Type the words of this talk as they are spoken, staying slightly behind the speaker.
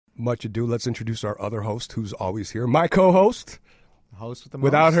much ado, let's introduce our other host who's always here, my co-host. Host with the most.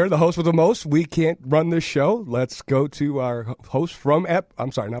 Without her, the host with the most, we can't run this show. Let's go to our host from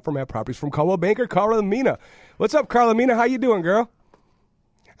not from App Properties, from Coldwell Banker, Carla Mina. What's up, Carla Mina? How you doing, girl?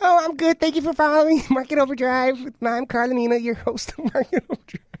 Oh, I'm good. Thank you for following Market Overdrive. I'm Carla Mina, your host of Market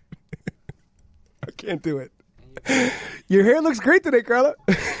Overdrive. I can't do it. Your hair looks great today, Carla.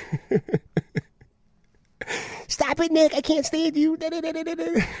 Stop it, Nick. I can't stand you.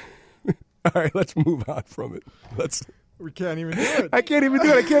 All right, let's move on from it. We can't even do it. I can't even do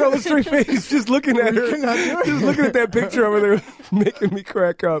it. I can't hold a straight face. Just looking at her. Just looking at that picture over there making me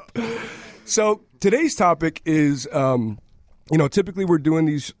crack up. So today's topic is, typically we're doing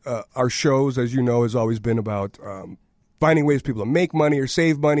these, our shows, as you know, has always been about finding ways people to make money or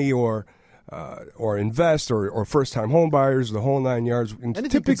save money or invest or first-time home buyers, the whole 9 yards. And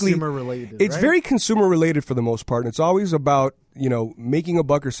anything consumer-related, it's right? very consumer-related for the most part, and it's always about, making a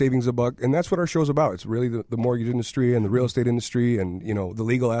buck or savings a buck, and that's what our show's about. It's really the mortgage industry and the real estate industry and, the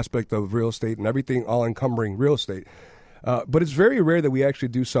legal aspect of real estate and everything all encumbering real estate. But it's very rare that we actually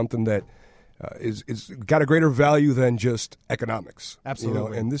do something that is got a greater value than just economics.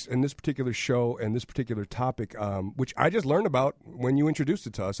 Absolutely. And this particular show and this particular topic, which I just learned about when you introduced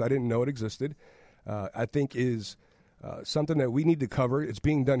it to us, I didn't know it existed. I think is something that we need to cover. It's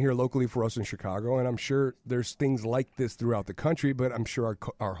being done here locally for us in Chicago, and I'm sure there's things like this throughout the country. But I'm sure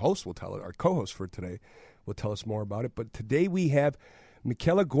our host will tell it. Our co-host for today will tell us more about it. But today we have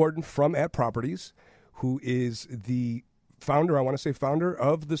Michaela Gordon from App Properties, who is the founder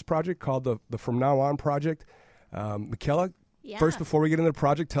of this project called the From Now On Project. Michaela, first, before we get into the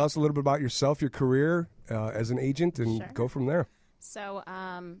project, tell us a little bit about yourself, your career as an agent, and go from there. So,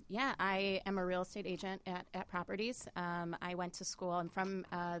 I am a real estate agent at Properties. I went to school. I'm from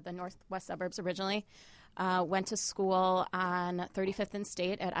the northwest suburbs originally. Went to school on 35th and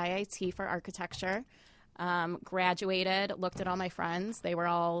State at IIT for architecture. Graduated, looked at all my friends. They were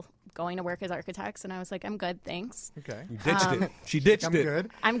all going to work as architects, and I was like, I'm good, thanks. Okay. You ditched it. She ditched I'm it.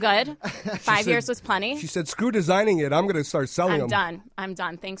 good. I'm good. 5 years was plenty. She said, screw designing it. I'm going to start selling them. I'm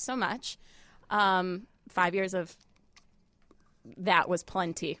done. Thanks so much. 5 years of that was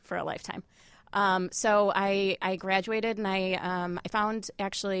plenty for a lifetime. So I graduated, and I found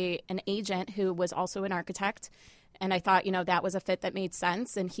actually an agent who was also an architect. And I thought, that was a fit that made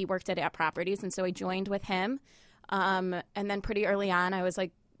sense. And he worked at App Properties. And so I joined with him. And then pretty early on, I was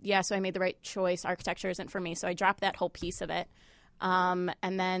like, so I made the right choice. Architecture isn't for me. So I dropped that whole piece of it. And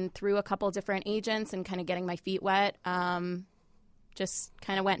then through a couple different agents and kind of getting my feet wet, just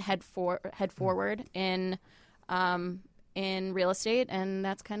kind of went head forward in real estate. And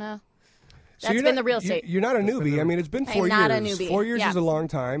that's kind of... That's been the real estate. You're not a newbie. I mean, it's been 4 years. I'm not a newbie. 4 years is a long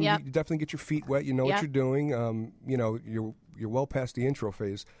time. Yep. You definitely get your feet wet. You know what you're doing. You're well past the intro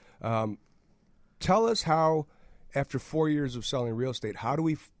phase. Tell us how, after 4 years of selling real estate, how do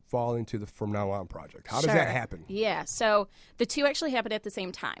we fall into the From Now On project? How does that happen? Yeah. So the two actually happened at the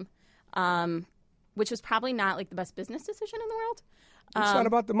same time, which was probably not like the best business decision in the world. It's not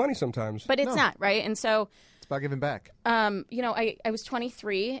about the money sometimes. But it's not, right? And so... about giving back. I was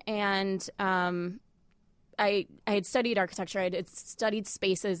 23, and I had studied architecture. I had studied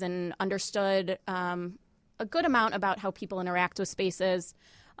spaces and understood a good amount about how people interact with spaces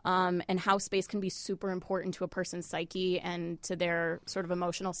and how space can be super important to a person's psyche and to their sort of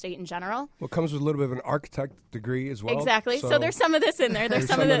emotional state in general. Well, it comes with a little bit of an architect degree as well. Exactly. So there's some of this in there. There's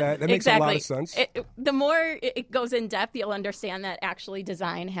some of that. That makes a lot of sense. The more it goes in depth, you'll understand that actually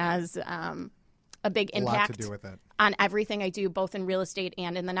design has... a big impact a lot to do with that. On everything I do, both in real estate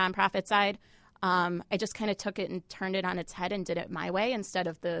and in the nonprofit side. I just kind of took it and turned it on its head and did it my way instead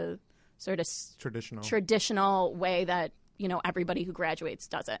of the sort of traditional way that everybody who graduates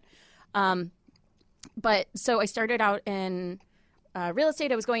does it. But so I started out in real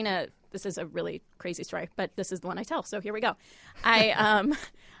estate. I was going to. This is a really crazy story, but this is the one I tell. So here we go.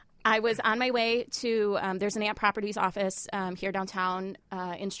 I was on my way to, there's an App Properties office here downtown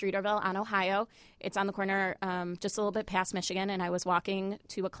in Streeterville on Ohio. It's on the corner just a little bit past Michigan, and I was walking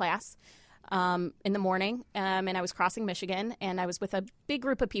to a class in the morning, and I was crossing Michigan, and I was with a big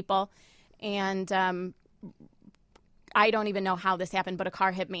group of people, and I don't even know how this happened, but a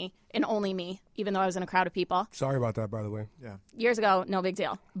car hit me, and only me, even though I was in a crowd of people. Sorry about that, by the way. Yeah. Years ago, no big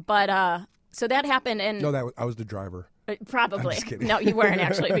deal. But so that happened, and... No, I was the driver. Probably. I'm just kidding. No, you weren't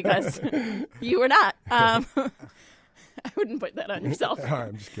actually, because you were not. I wouldn't put that on yourself. All right,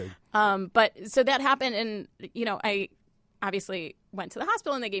 I'm just kidding. But so that happened, and I obviously went to the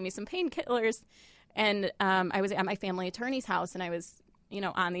hospital, and they gave me some painkillers, and I was at my family attorney's house, and I was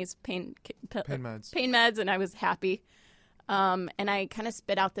on these pain meds, and I was happy. And I kind of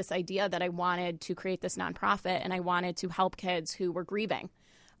spit out this idea that I wanted to create this nonprofit, and I wanted to help kids who were grieving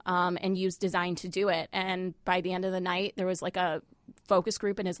and use design to do it. And by the end of the night, there was like a focus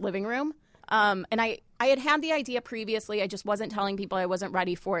group in his living room. And I had the idea previously. I just wasn't telling people. I wasn't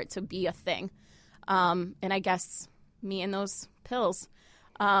ready for it to be a thing. And I guess me and those pills,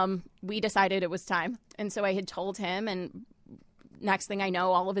 we decided it was time. And so I had told him, and next thing I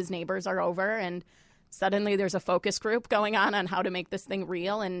know, all of his neighbors are over, and suddenly there's a focus group going on how to make this thing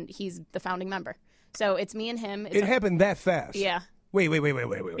real, and he's the founding member. So it's me and him. It happened that fast. Yeah. Wait.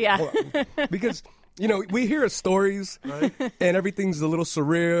 Yeah. Hold on. Because, we hear stories, right? And everything's a little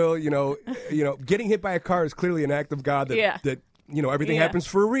surreal. Getting hit by a car is clearly an act of God that everything happens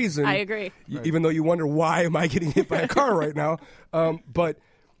for a reason. I agree. Even though you wonder, why am I getting hit by a car right now? But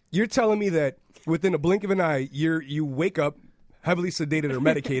you're telling me that within a blink of an eye, you wake up heavily sedated or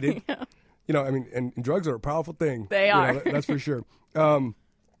medicated. Yeah. And drugs are a powerful thing. They are. That's for sure. And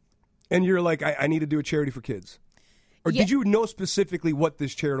you're like, I need to do a charity for kids. Or did you know specifically what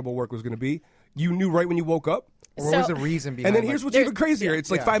this charitable work was going to be? You knew right when you woke up? Or what was the reason behind it? And then here's what's even crazier.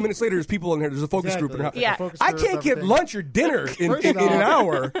 It's like 5 minutes later, there's people in here. There's a focus group. Yeah. I can't get lunch or dinner in an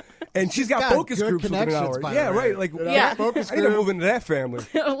hour. And she's got focus groups within an hour. Yeah, right. Like, focus I need to move into that family.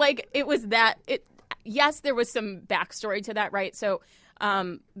 Like, it was that. Yes, there was some backstory to that, right? So,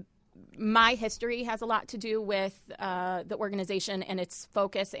 my history has a lot to do with the organization and its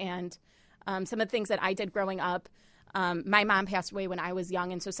focus and some of the things that I did growing up. My mom passed away when I was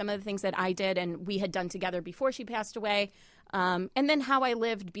young, and so some of the things that I did and we had done together before she passed away, and then how I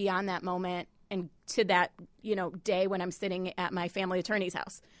lived beyond that moment and to that day when I'm sitting at my family attorney's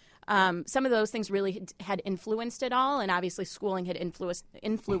house. Some of those things really had influenced it all, and obviously schooling had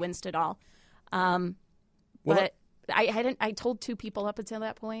influenced it all. But I told two people up until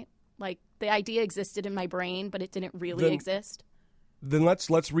that point. Like, the idea existed in my brain, but it didn't really exist. Then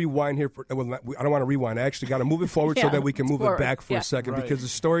let's rewind here. I don't want to rewind. I actually got to move it forward so that we can move it back for a second, because the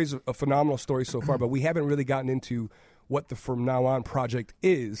story's a phenomenal story so far, but we haven't really gotten into what the From Now On project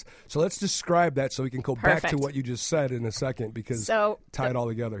is. So let's describe that so we can go back to what you just said in a second, because tie it all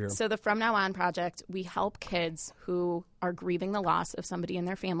together here. So the From Now On project, we help kids who are grieving the loss of somebody in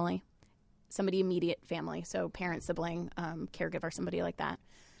their family, somebody immediate family, so parent, sibling, caregiver, somebody like that.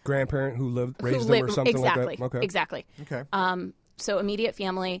 Grandparent who raised them or something like that? Okay. Exactly. Okay. So immediate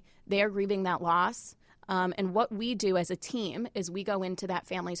family, they are grieving that loss. And what we do as a team is we go into that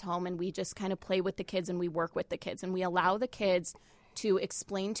family's home and we just kind of play with the kids and we work with the kids. And we allow the kids to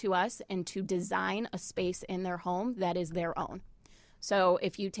explain to us and to design a space in their home that is their own. So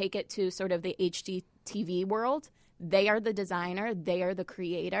if you take it to sort of the HGTV world, they are the designer, they are the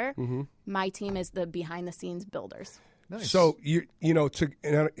creator. Mm-hmm. My team is the behind-the-scenes builders. Nice. So and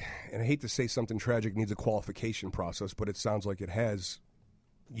I hate to say something tragic needs a qualification process, but it sounds like it has.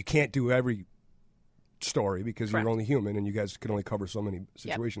 You can't do every story because you're only human, and you guys can only cover so many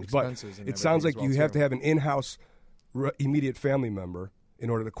situations. But it sounds like you have to have an in-house immediate family member in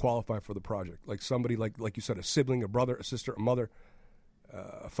order to qualify for the project, like somebody like you said, a sibling, a brother, a sister, a mother,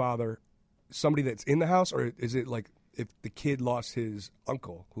 a father, somebody that's in the house, or is it like if the kid lost his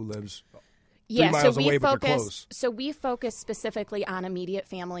uncle who lives 3 miles away, but they're close? So we focus specifically on immediate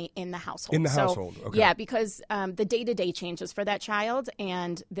family in the household. In the household, okay. Yeah, because the day-to-day changes for that child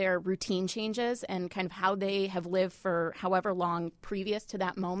and their routine changes and kind of how they have lived for however long previous to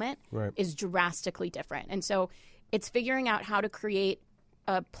that moment is drastically different. And so it's figuring out how to create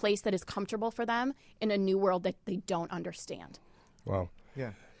a place that is comfortable for them in a new world that they don't understand. Wow.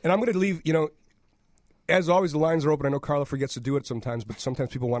 Yeah. And I'm going to leave, as always, the lines are open. I know Carla forgets to do it sometimes, but sometimes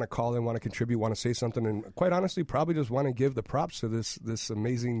people want to call in, want to contribute, want to say something, and quite honestly, probably just want to give the props to this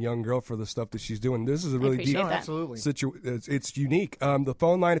amazing young girl for the stuff that she's doing. This is a really deep it's unique. The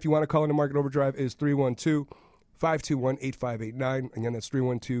phone line, if you want to call into Market Overdrive, is 312-521-8589. Again, that's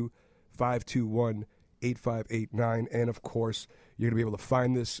 312-521-8589. And, of course, you're going to be able to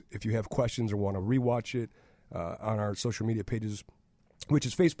find this if you have questions or want to rewatch it on our social media pages, which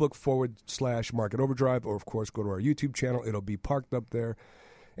is Facebook/Market Overdrive, or, of course, go to our YouTube channel. It'll be parked up there.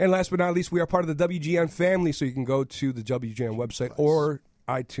 And last but not least, we are part of the WGN family, so you can go to the WGN website or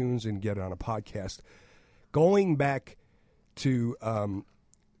iTunes and get it on a podcast. Going back to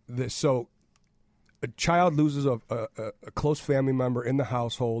this, so a child loses a close family member in the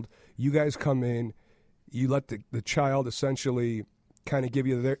household. You guys come in. You let the child essentially kind of give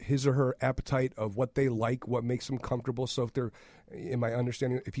you his or her appetite of what they like, what makes them comfortable. So if they're, in my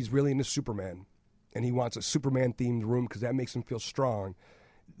understanding, if he's really into Superman and he wants a Superman-themed room because that makes him feel strong,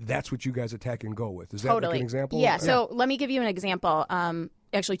 that's what you guys attack and go with. Is that like an example? Yeah, so let me give you an example.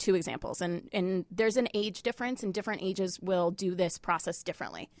 actually two examples. And there's an age difference, and different ages will do this process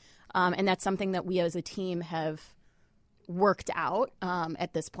differently. And that's something that we as a team have worked out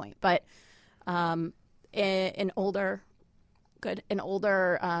at this point. But an older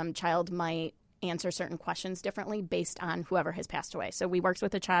child might answer certain questions differently based on whoever has passed away. So we worked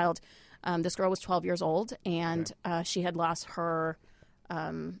with a child. This girl was 12 years old, and she had lost her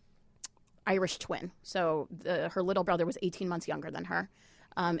Irish twin. So her little brother was 18 months younger than her,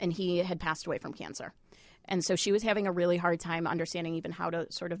 and he had passed away from cancer. And so she was having a really hard time understanding even how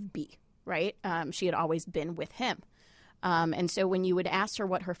to sort of be, right? She had always been with him. And so when you would ask her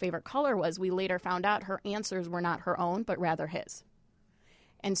what her favorite color was, we later found out her answers were not her own, but rather his.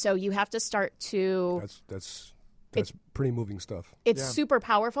 And so you have to start to... That's pretty moving stuff. It's super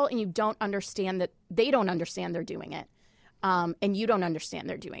powerful, and you don't understand that they don't understand they're doing it. And you don't understand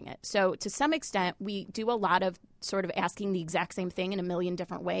they're doing it. So to some extent, we do a lot of sort of asking the exact same thing in a million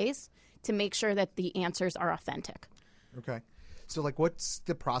different ways to make sure that the answers are authentic. Okay. So, like, what's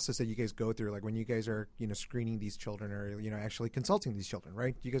the process that you guys go through? Like, when you guys are, screening these children or, actually consulting these children,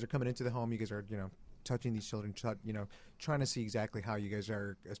 right? You guys are coming into the home. You guys are, touching these children, trying to see exactly how you guys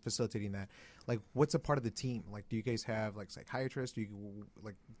are facilitating that. Like, what's a part of the team? Like, do you guys have, like, psychiatrists? Do you,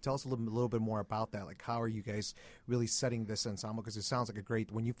 like, tell us a little bit more about that. Like, how are you guys really setting this ensemble? Because it sounds like a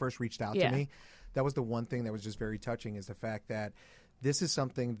great, when you first reached out to me, that was the one thing that was just very touching, is the fact that this is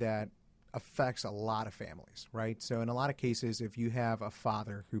something that affects a lot of families, right? So in a lot of cases, if you have a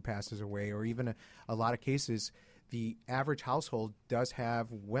father who passes away, or even a lot of cases, the average household does have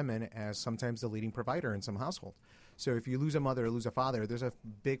women as sometimes the leading provider in some household. So if you lose a mother or lose a father, there's a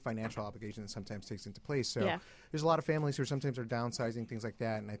big financial obligation that sometimes takes into place. So there's a lot of families who sometimes are downsizing, things like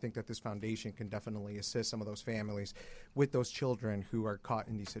that. And I think that this foundation can definitely assist some of those families with those children who are caught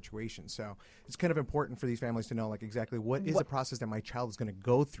in these situations. So it's kind of important for these families to know, like, exactly what is the process that my child is going to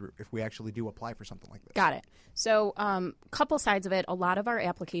go through if we actually do apply for something like this. Got it. So couple sides of it. A lot of our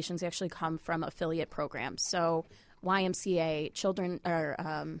applications actually come from affiliate programs. So YMCA,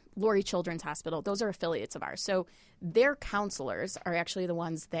 Lurie Children's Hospital, those are affiliates of ours. So their counselors are actually the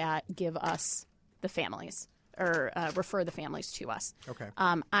ones that give us the families, or refer the families to us. Okay.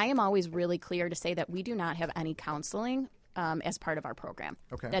 I am always really clear to say that we do not have any counseling as part of our program.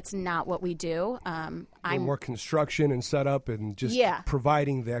 Okay. That's not what we do. I'm more construction and setup and just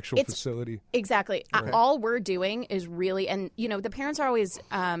providing the actual facility. Exactly. Right. All we're doing is really, and the parents are always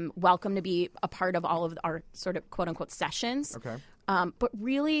welcome to be a part of all of our sort of quote unquote sessions. Okay. But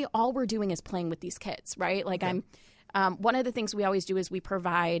really, all we're doing is playing with these kids, right? Like one of the things we always do is we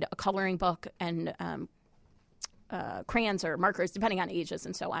provide a coloring book and crayons or markers, depending on ages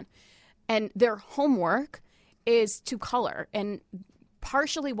and so on. And their homework is to color. And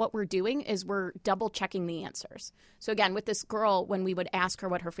partially what we're doing is we're double checking the answers. So again, with this girl, when we would ask her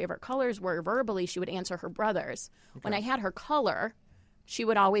what her favorite colors were verbally, she would answer her brother's. Okay. When I had her color, she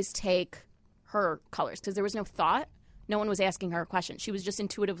would always take her colors because there was no thought. No one was asking her a question. She was just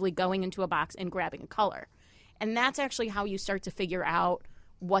intuitively going into a box and grabbing a color. And that's actually how you start to figure out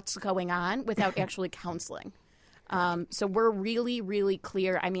what's going on without actually counseling. So we're really, really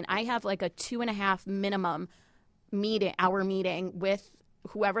clear. I mean, I have like a 2.5 minimum hour meeting with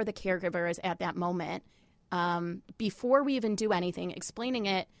whoever the caregiver is at that moment before we even do anything, explaining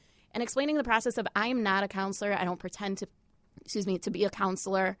it and explaining the process of I am not a counselor. I don't pretend to be a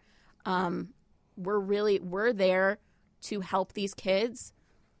counselor. We're there to help these kids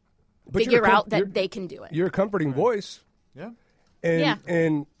figure out that they can do it. You're a comforting voice. Yeah.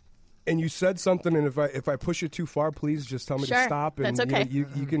 And you said something, and if I push it too far, please just tell me to stop. And that's okay. You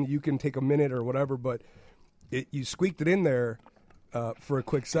can take a minute or whatever, but you squeaked it in there for a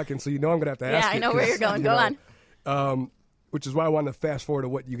quick second, so I'm going to have to ask. Yeah, I know where you're going. Go on. Which is why I wanted to fast forward to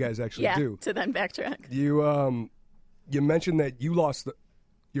what you guys actually do. To then backtrack. You mentioned that you lost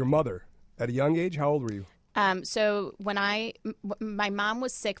your mother at a young age. How old were you? So when my mom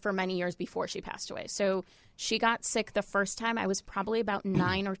was sick for many years before she passed away. So she got sick the first time I was probably about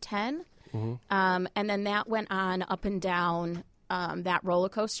 9 or 10. Mm-hmm. And then that went on up and down. That roller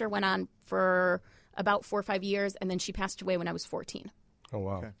coaster went on for about 4 or 5 years, and then she passed away when I was 14. Oh,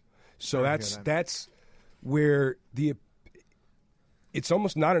 wow. Okay. So that's where it's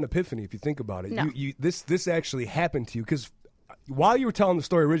almost not an epiphany if you think about it. No. This actually happened to you, because while you were telling the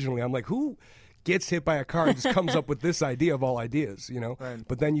story originally, I'm like, who gets hit by a car and just comes up with this idea of all ideas, Right.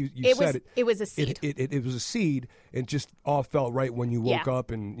 But then you said it was a seed. It was a seed. It just all felt right when you woke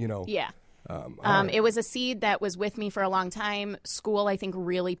up and, Yeah. Right. It was a seed that was with me for a long time. School, I think,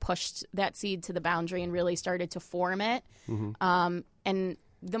 really pushed that seed to the boundary and really started to form it. Mm-hmm. And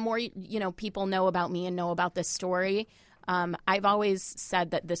the more people know about me and know about this story, I've always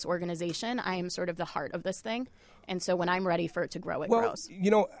said that this organization, I am sort of the heart of this thing. And so when I'm ready for it to grow, it grows.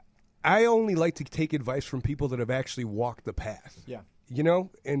 You know, I only like to take advice from people that have actually walked the path. Yeah. You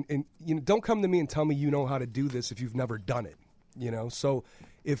know, and you know, don't come to me and tell me you know how to do this if you've never done it. You know, so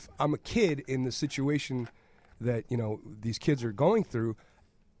if I'm a kid in the situation that, you know, these kids are going through,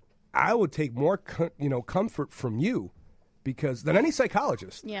 I would take more, comfort from you because than any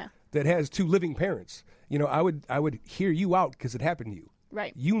psychologist that has two living parents. You know, I would hear you out because it happened to you.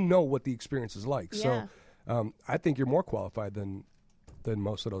 Right. You know what the experience is like. Yeah. So I think you're more qualified than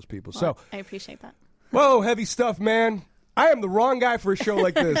most of those people. Well, so I appreciate that. Whoa, heavy stuff, man. I am the wrong guy for a show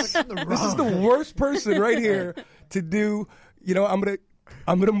like this. This is the worst person right here to do. You know, I'm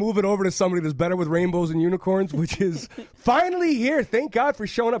gonna move it over to somebody that's better with rainbows and unicorns, which is finally here. Thank God for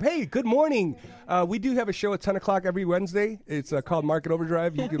showing up. Hey, good morning. We do have a show at 10 o'clock every Wednesday. It's called Market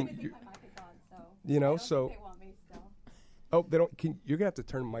Overdrive. You can, so. Oh, they don't. You're gonna have to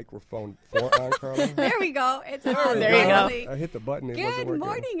turn microphone 4 on, Carla. There we go. It's on. There you go. I hit the button. It Good wasn't working.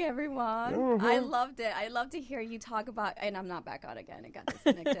 morning, everyone. Mm-hmm. I loved it. I love to hear you talk about. And I'm not back on again. It got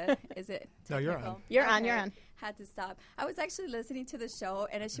disconnected. Is it? No, you're technical? on. You're on. Okay. You're on. Had to stop. I was actually listening to the show,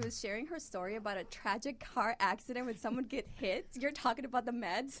 and as she was sharing her story about a tragic car accident when someone get hit. You're talking about the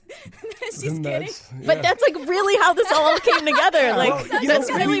meds. She's getting. But that's like really how this all came together. Like Well,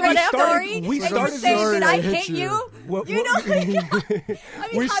 that's really what happened. We and started you say, sorry did I I hit hit you? Well, You know, I mean,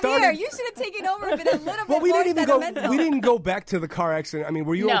 we Javier, started- you should have taken over and been a little Well, bit we more didn't even go. sentimental. We didn't go back to the car accident. I mean,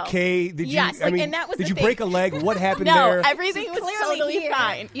 were you No. okay? Did Yes, you? I like, mean, and that was did the you thing. break a leg? What happened No, there? everything She's was clearly totally here.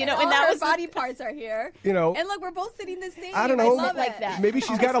 fine. You know, all and that her was the- body parts are here. You know, And look, we're both sitting the same. I don't know. I love like it. that. Maybe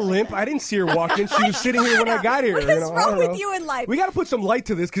she's got a limp. I didn't see her walk in. She was sitting here when I got here. What you is know, I wrong don't with know. you in life? We got to put some light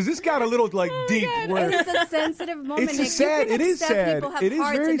to this because this got a little like deep. Where And it's a sensitive moment. it's Nick. a sad. You It can is accept sad. People have It is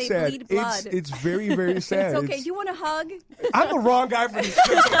hearts very and they sad. bleed blood. It's very very sad. It's okay. You want a hug? I'm the wrong guy for this.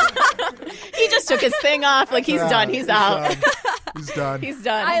 he just took his thing off. Like he's done. He's out. He's done. He's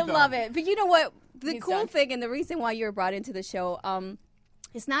done. I love it. But you know what? The He's cool done. thing and the reason why you're brought into the show,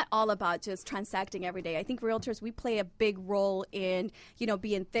 it's not all about just transacting every day. I think realtors, we play a big role in,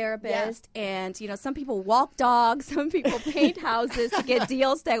 being therapists. And, some people walk dogs. Some people paint houses to get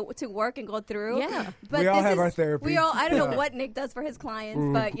deals to work and go through. Yeah. But We all this have is- our therapy. I don't know what Nick does for his clients,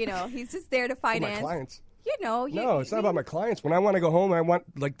 but, he's just there to My finance. clients. No, it's not about my clients. When I want to go home, I want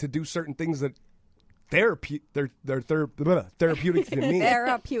to do certain things that they're therapeutic to me.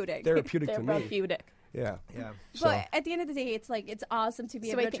 Therapeutic. Therapeutic to me. Therapeutic. Yeah. Yeah. So But at the end of the day, it's awesome to be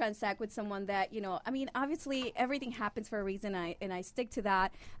So able I to think- transact with someone that, obviously everything happens for a reason, and I stick to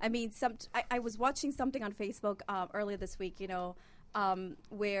that. I mean, I was watching something on Facebook earlier this week,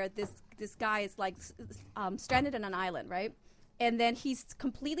 where this guy is stranded on an island, right? And then he's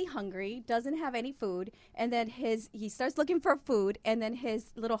completely hungry, doesn't have any food, and then he starts looking for food, and then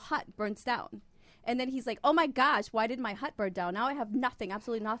his little hut burns down. And then he's like, oh, my gosh, why did my hut burn down? Now I have nothing,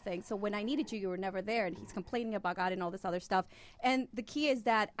 absolutely nothing. So when I needed you, you were never there. And he's complaining about God and all this other stuff. And the key is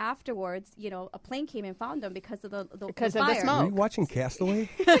that afterwards, a plane came and found him because of the Because of the fire. smoke. Are you watching Castaway?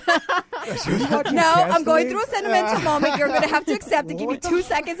 No, I'm going through a sentimental moment. You're going to have to accept it. Give me 2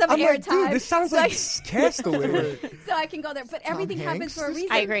 seconds of I'm like, airtime. dude, this sounds like Castaway. So I can go there. But everything happens Hanks? for a reason.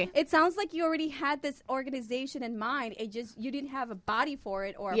 I agree. It sounds like you already had this organization in mind. You didn't have a body for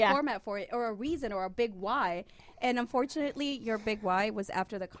it or a format for it or a reason or a big why. And unfortunately, your big why was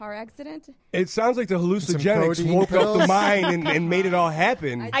after the car accident. It sounds like the hallucinogenics codeine woke up the pills. mind and made it all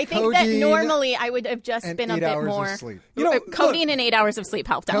happen. I think that Codeine normally I would have just and been a 8 bit hours of more. sleep. Codeine and 8 hours of sleep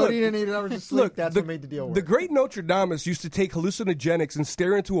helped out. Codeine and 8 hours of sleep. Look, that's what made the deal work. The great Notre Dame used to take hallucinogenics and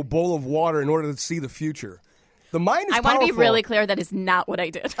stare into a bowl of water in order to see the future. The mind is I powerful. want to be really clear that is not what I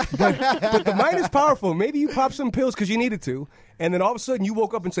did. But the mind is powerful. Maybe you popped some pills because you needed to, and then all of a sudden you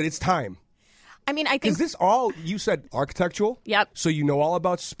woke up and said, it's time. I mean, I think Is this all, you said architectural? Yep. So you know all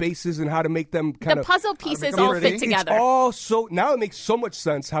about spaces and how to make them kind the of... puzzle pieces them all pretty. fit together. It's all so... Now it makes so much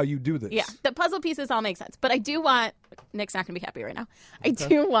sense how you do this. Yeah, the puzzle pieces all make sense. But I do want Nick's not going to be happy right now. I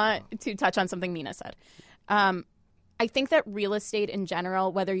do want to touch on something Mina said. I think that real estate in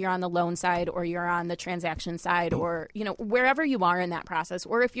general, whether you're on the loan side or you're on the transaction side or, wherever you are in that process,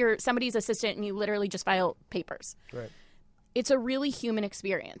 or if you're somebody's assistant and you literally just file papers. Right. It's a really human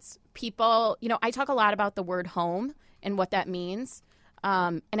experience. People, I talk a lot about the word home and what that means.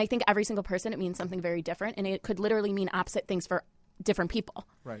 And I think every single person, it means something very different. And it could literally mean opposite things for different people.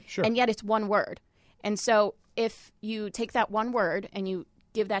 Right, sure. And yet it's one word. And so if you take that one word and you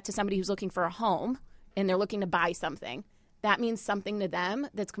give that to somebody who's looking for a home and they're looking to buy something, that means something to them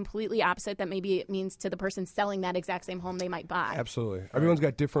that's completely opposite that maybe it means to the person selling that exact same home they might buy. Absolutely. Everyone's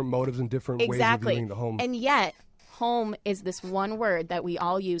got different motives and different ways of viewing the home. And yet, home is this one word that we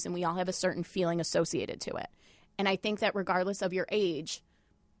all use, and we all have a certain feeling associated to it. And I think that regardless of your age,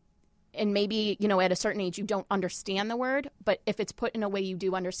 and maybe, at a certain age you don't understand the word, but if it's put in a way you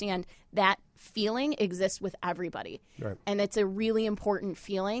do understand, that feeling exists with everybody. Right. And it's a really important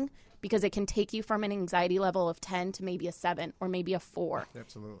feeling because it can take you from an anxiety level of 10 to maybe a 7 or maybe a 4.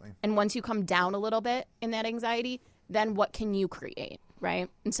 Absolutely. And once you come down a little bit in that anxiety, then what can you create, right?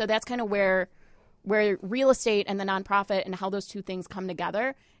 And so that's kind of where real estate and the nonprofit and how those two things come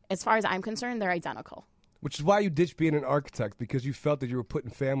together, as far as I'm concerned, they're identical. Which is why you ditched being an architect, because you felt that you were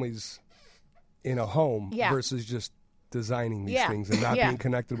putting families in a home versus just designing these things and not being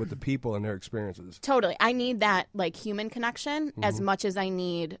connected with the people and their experiences. Totally. I need that human connection as much as I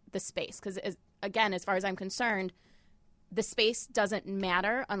need the space. Because, again, as far as I'm concerned, the space doesn't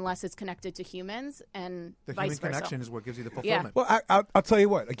matter unless it's connected to humans, and the vice human versa. connection is what gives you the fulfillment. Well, I'll tell you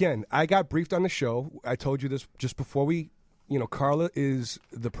what. Again, I got briefed on the show. I told you this just before we, Carla is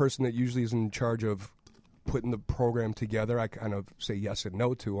the person that usually is in charge of putting the program together. I kind of say yes and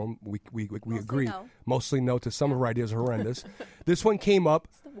no to them. We agree. No. Mostly no to some of her ideas are horrendous. This one came up.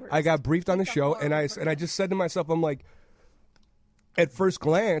 I got briefed on the show, and I just said to myself, I'm like, at first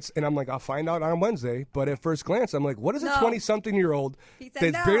glance, and I'm like, I'll find out on Wednesday. But at first glance, I'm like, what is a 20-something-year-old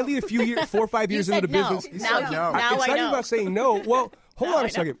that's barely a few years, 4 or 5 years into the business? Now it's not even about saying no. Well, hold on a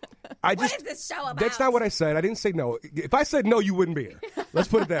second. What is this show about? That's not what I said. I didn't say no. If I said no, you wouldn't be here. Let's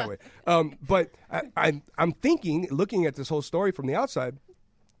put it that way. But I'm thinking, looking at this whole story from the outside,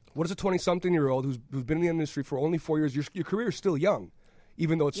 what is a 20-something-year-old who's been in the industry for only 4 years? Your career is still young,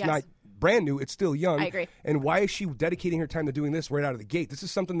 even though it's not brand new. It's still young. I agree. And why is she dedicating her time to doing this right out of the gate? This is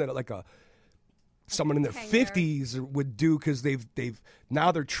something that someone in their 50s would do, because they've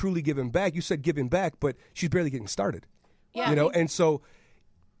now they're truly giving back. You said giving back, but she's barely getting started. Yeah. And so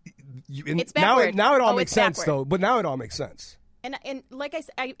it's now backward. it all makes sense, backward. though. But now it all makes sense. And like I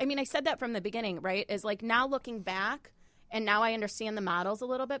said, I said that from the beginning, right? Is like, now looking back, and now I understand the models a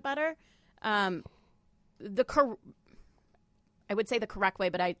little bit better. I would say the correct way,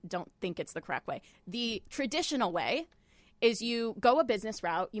 but I don't think it's the correct way. The traditional way is you go a business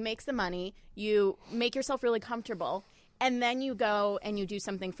route, you make some money, you make yourself really comfortable, and then you go and you do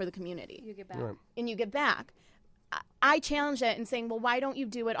something for the community. You get back. Right. And you give back. I challenge it and saying, well, why don't you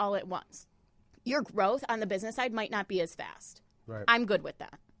do it all at once? Your growth on the business side might not be as fast. Right. I'm good with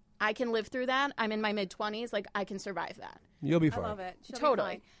that. I can live through that. I'm in my mid-20s. Like, I can survive that. You'll be I fine. love it. She'll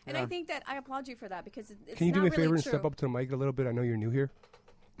Totally. be fine. And I think that I applaud you for that, because it's Can you do me a not favor really and true. step up to the mic a little bit? I know you're new here.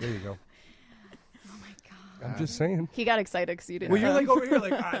 There you go. Oh my God. I'm just saying. He got excited because you didn't. Well, you're know. like over here,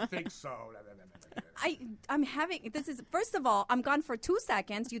 like, I think so. I'm having, this is, first of all, I'm gone for 2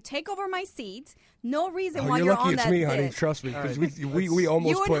 seconds. You take over my seat. No reason why You're you're lucky on it's that me, seat. honey. Trust me, because we almost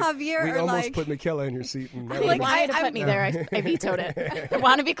You and put Javier we are almost like- put Michaela in your seat. And that He would've been- wanted to I'm- put me there. I vetoed it. I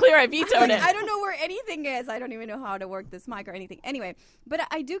want to be clear. I vetoed it. I don't know where anything is. I don't even know how to work this mic or anything. Anyway, but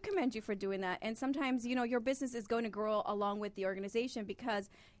I do commend you for doing that. And sometimes, your business is going to grow along with the organization, because,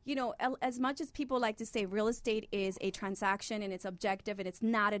 as much as people like to say real estate is a transaction and it's objective and it's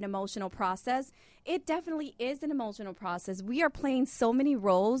not an emotional process, it definitely is an emotional process. We are playing so many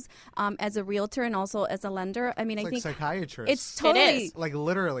roles as a realtor and also as a lender. I mean, It's I like think psychiatrists. it's totally is. like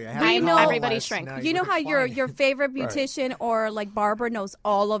literally. I had I a know call everybody's last strength. night You know with a how your client. favorite beautician or like barber knows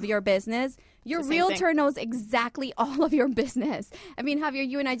all of your business? Your It's the same realtor thing. knows exactly all of your business. I mean, Javier,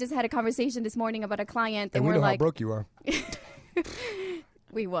 you and I just had a conversation this morning about a client, and we we're know how like, broke you are,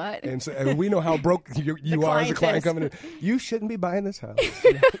 we what? and we know how broke you are as a client client is. coming in. You shouldn't be buying this house.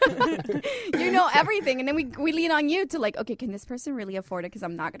 You know everything. And then we lean on you to like, okay, can this person really afford it? Because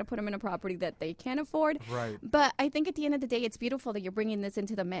I'm not going to put them in a property that they can't afford. Right. But I think at the end of the day, it's beautiful that you're bringing this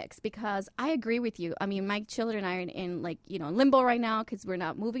into the mix, because I agree with you. I mean, my children are in like, limbo right now because we're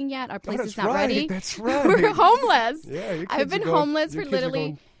not moving yet. Our place that's is not right. ready. That's right. We're homeless. Yeah, your I've kids been are going- homeless your for kids are literally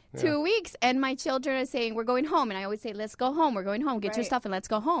going- 2 weeks, and my children are saying, we're going home. And I always say, let's go home. We're going home. Get your Right. stuff and let's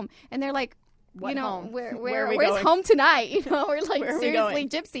go home. And they're like, What home? Where Where are we where's going? home tonight? We're like, Where are we seriously, going?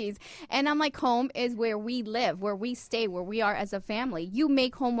 gypsies. And I'm like, home is where we live, where we stay, where we are as a family. You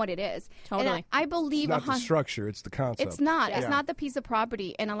make home what it is. And Totally. I believe Not the 100 structure; it's the concept. it's not. Yeah. It's not the piece of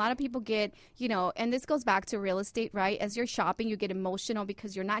property. And a lot of people get, and this goes back to real estate, right? As you're shopping, you get emotional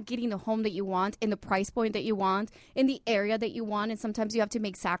because you're not getting the home that you want in the price point that you want, in the area that you want. And sometimes you have to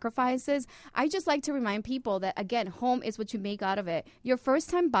make sacrifices. I just like to remind people that, again, home is what you make out of it. Your first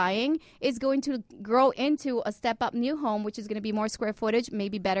time buying is going going to grow into a step-up new home, which is going to be more square footage,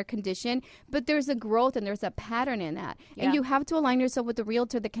 maybe better condition. But there's a growth and there's a pattern in that. Yeah. And you have to align yourself with a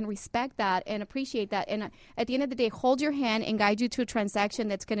realtor that can respect that and appreciate that. And at the end of the day, hold your hand and guide you to a transaction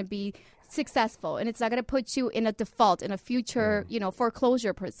that's going to be successful. And it's not going to put you in a default, in a future,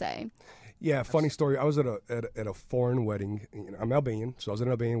 foreclosure per se. Yeah, funny story. I was at a foreign wedding. I'm Albanian, so I was at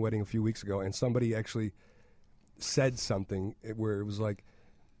an Albanian wedding a few weeks ago, and somebody actually said something where it was like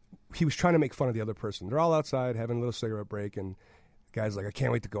he was trying to make fun of the other person. They're all outside having a little cigarette break, and the guy's like, I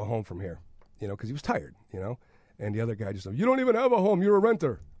can't wait to go home from here, because he was tired, And the other guy just said, you don't even have a home. You're a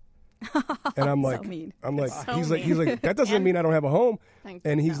renter. And I'm like, he's like, that doesn't mean I don't have a home.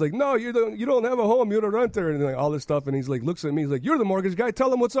 And he's like, no, you don't have a home. You're a renter, and like all this stuff. And he's like, looks at me, he's like, you're the mortgage guy.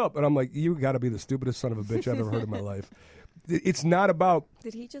 Tell him what's up. And I'm like, you got to be the stupidest son of a bitch I've ever heard in my life. It's not about.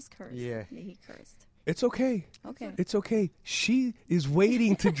 Did he just curse? Yeah, he cursed. It's okay. Okay. It's okay. She is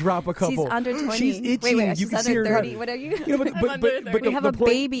waiting to drop a couple. She's under 20. She's itching. Wait, you she's can see under her. 30. What are you? But we have a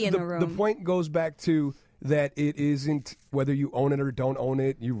baby in the room. The point goes back to that it isn't whether you own it or don't own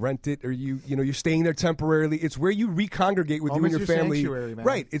it, you rent it or you're staying there temporarily. It's where you recongregate with you and your family. Man.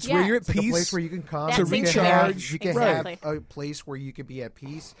 Right. It's where you're at peace. Like a place where you can come to recharge. You can have a place where you can be at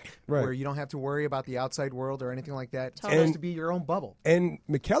peace, where you don't have to worry about the outside world or anything like that. It's supposed to be your own bubble. And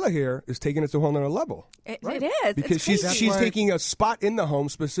Michaela here is taking it to a whole nother level. It is. Because she's taking a spot in the home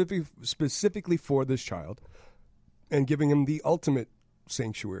specifically for this child and giving him the ultimate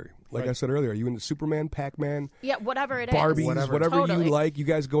sanctuary. Like I said earlier, are you into Superman, Pac-Man? Yeah, whatever it is. Barbies, whatever totally. you like. You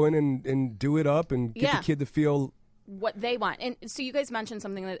guys go in and do it up and get the kid to feel what they want. And so you guys mentioned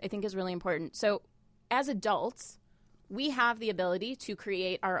something that I think is really important. So as adults, we have the ability to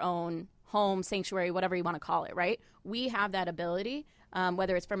create our own home, sanctuary, whatever you want to call it, right? We have that ability,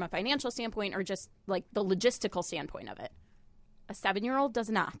 whether it's from a financial standpoint or just like the logistical standpoint of it. A 7-year-old does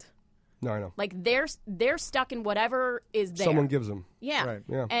not. No, I know. Like they're stuck in whatever is there. Someone gives them. Yeah. Right.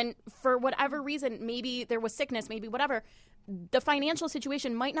 Yeah. And for whatever reason, maybe there was sickness, maybe whatever, the financial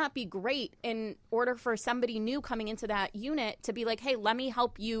situation might not be great in order for somebody new coming into that unit to be like, hey, let me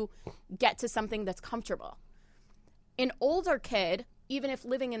help you get to something that's comfortable. An older kid, even if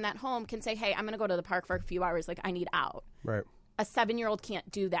living in that home, can say, hey, I'm going to go to the park for a few hours. Like, I need out. Right. A 7-year-old can't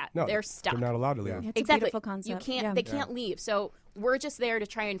do that. No, they're stuck. They're not allowed to leave. It's exactly. a beautiful concept. They can't leave. So we're just there to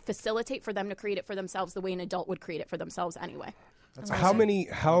try and facilitate for them to create it for themselves the way an adult would create it for themselves anyway. How many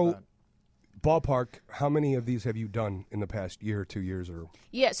of these have you done in the past year or 2 years? Or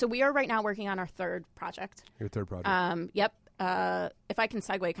Yeah, so we are right now working on our third project. Your third project. Yep. If I can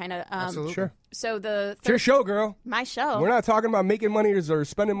segue kind of. Absolutely. Sure. So the It's your show, girl. My show. We're not talking about making money or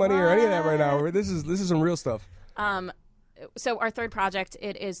spending money or any of that right now. This is some real stuff. So our third project,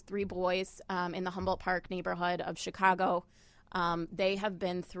 it is 3 boys in the Humboldt Park neighborhood of Chicago. They have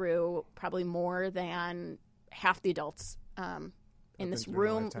been through probably more than half the adults in this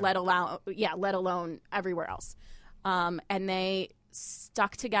room, let alone everywhere else. And they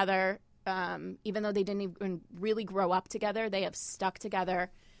stuck together, even though they didn't even really grow up together. They have stuck together,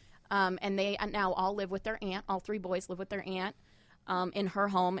 and they now all live with their aunt. All 3 boys live with their aunt in her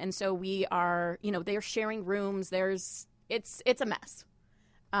home, and so we are, they're sharing rooms. It's a mess.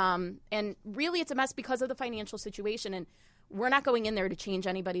 And really it's a mess because of the financial situation. And we're not going in there to change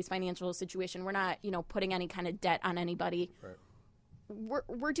anybody's financial situation. We're not, putting any kind of debt on anybody. Right.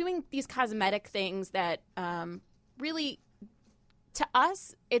 We're doing these cosmetic things that really, to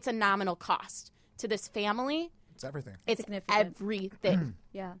us, it's a nominal cost. To this family, it's everything. It's everything.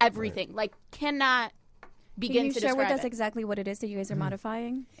 Yeah. Everything. Right. Like, cannot begin to describe it. Can you share with us exactly what it is that you guys are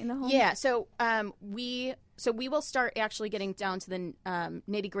modifying in the home? Yeah, so we will start actually getting down to the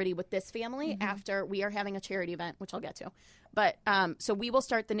nitty-gritty with this family after we are having a charity event, which I'll get to. But so we will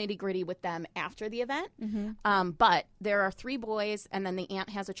start the nitty-gritty with them after the event. But there are 3 boys, and then the aunt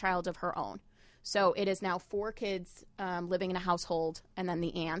has a child of her own. So it is now 4 kids living in a household, and then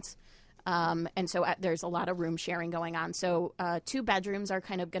the aunt. And so there's a lot of room sharing going on. So 2 bedrooms are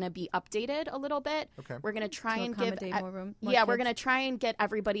kind of going to be updated a little bit. Okay. We're going to try and give more room. we're going to try and get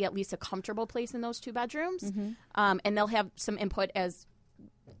everybody at least a comfortable place in those 2 bedrooms. And they'll have some input as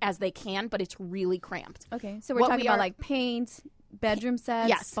they can, but it's really cramped. Okay. So we're talking about like paint, bedroom sets,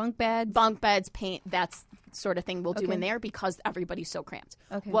 yes, bunk beds, paint, that's sort of thing we'll do in there because everybody's so cramped.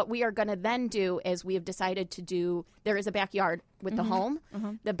 Okay. What we are going to then do is we have decided to do, there is a backyard with the home.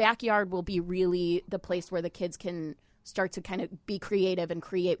 The backyard will be really the place where the kids can start to kind of be creative and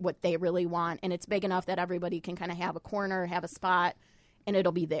create what they really want. And it's big enough that everybody can kind of have a corner, have a spot, and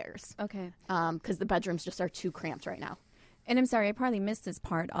it'll be theirs. Okay. Because the bedrooms just are too cramped right now. And I'm sorry, I probably missed this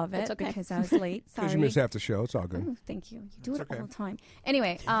part of it because I was late. Sorry. Because you missed half the show. It's all good. Oh, thank you. You do it all the time.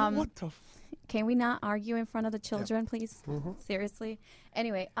 Anyway. What the Can we not argue in front of the children, please? Seriously.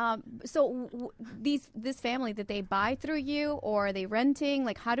 Anyway, so this family, did they buy through you, or are they renting?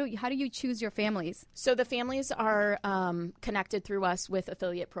 Like, how do you choose your families? So the families are connected through us with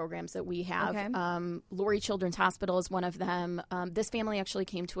affiliate programs that we have. Okay. Lori Children's Hospital is one of them. This family actually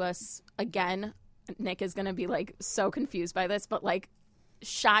came to us again. Nick is going to be like so confused by this, but like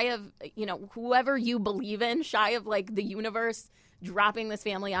shy of, whoever you believe in, shy of like the universe dropping this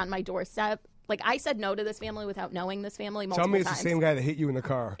family on my doorstep. Like, I said no to this family without knowing this family multiple times. Tell me it's times. the same guy that hit you in the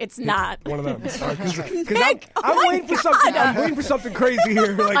car. It's not. One of them. Nick, I'm waiting for something. I'm waiting for something crazy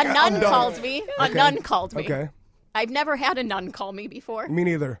here. Like, a nun called me. A nun called me. Okay. I've never had a nun call me before. Me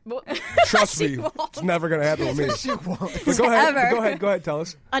neither. Trust me. It's never going to happen with me. She won't. But go ahead. Go ahead. Tell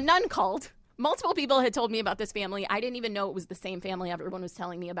us. A nun called. Multiple people had told me about this family. I didn't even know it was the same family everyone was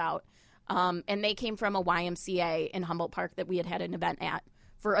telling me about. And they came from a YMCA in Humboldt Park that we had an event at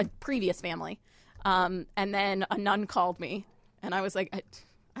for a previous family. And then a nun called me, and I was like,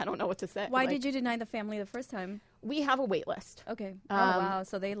 I don't know what to say. Why did you deny the family the first time? We have a wait list. Okay. Wow.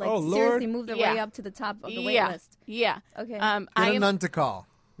 So they Lord. seriously moved their way up to the top of the wait list. Yeah. Okay. Get a nun to call.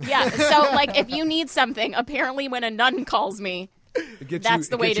 Yeah. So like, if you need something, apparently when a nun calls me, that's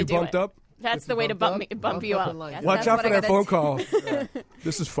the way to do it. Up? That's the way to bump you up. Yes, Watch that's out what for I that gotta phone do. call.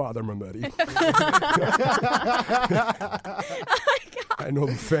 This is Father Mehmedi. I know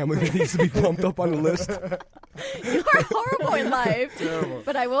the family that needs to be bumped up on the list. You are horrible in life. Terrible.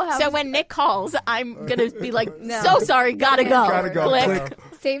 But I will have. So when Nick calls, I'm gonna be like, No. so sorry, gotta go. Gotta go. Click,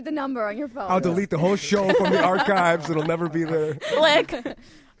 save the number on your phone. I'll delete the whole show from the archives. It'll never be there. click.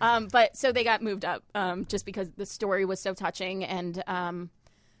 But so they got moved up just because the story was so touching, and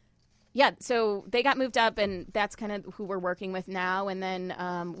so they got moved up, and that's kind of who we're working with now. And then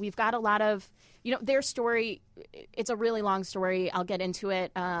we've got a lot of, their story. It's a really long story. I'll get into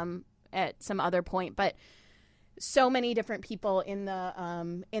it at some other point, but so many different people in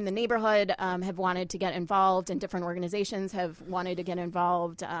the neighborhood have wanted to get involved, and different organizations have wanted to get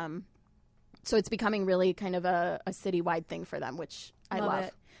involved. So it's becoming really kind of a citywide thing for them, which I love.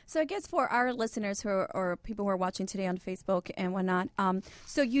 It. So I guess for our listeners or people who are watching today on Facebook and whatnot,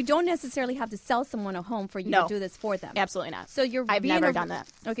 so you don't necessarily have to sell someone a home for you to do this for them. Absolutely not. So I've never done that.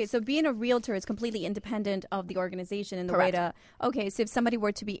 Okay, so being a realtor is completely independent of the organization in the Correct. way to. Okay, so if somebody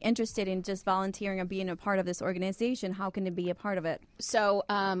were to be interested in just volunteering or being a part of this organization, how can they be a part of it? So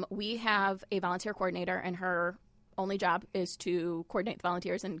we have a volunteer coordinator, and her only job is to coordinate the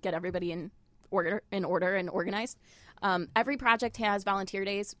volunteers and get everybody in order and organized. Every project has volunteer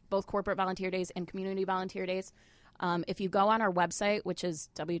days, both corporate volunteer days and community volunteer days. If you go on our website, which is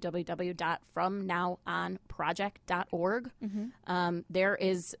www.fromnowonproject.org, there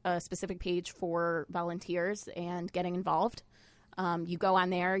is a specific page for volunteers and getting involved. You go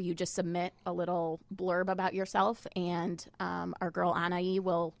on there, you just submit a little blurb about yourself, and our girl Anai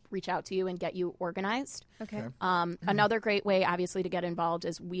will reach out to you and get you organized. Okay. Another great way, obviously, to get involved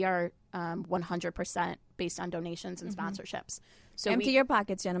is we are 100% based on donations and sponsorships. So Empty your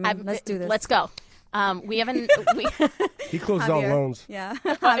pockets, gentlemen. Let's do this. Let's go. We haven't. He closes out Javier. loans. Yeah.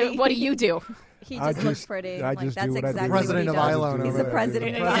 What do you do? He I just looks just- pretty. I Like, just that's do what I do. exactly President of what he does. iLoan. He's over the there.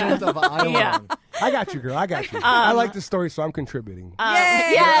 president. President of iLoan. Yeah. I got you, girl. I got you. I like the story, so I'm contributing.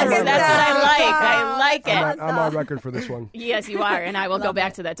 Yes, Look at that's that. what I like. I like it. I'm on record for this one. Yes, you are, and I will go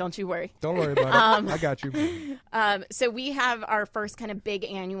back to that. Don't you worry. Don't worry about it. I got you. So we have our first kind of big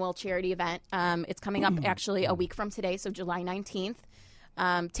annual charity event. It's coming up actually a week from today, so July 19th.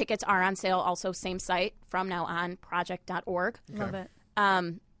 Tickets are on sale, also same site, fromnowonproject.org. Love it.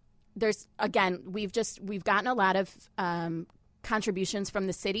 There's, again, we've gotten a lot of contributions from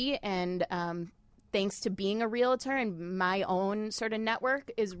the city, and thanks to being a realtor and my own sort of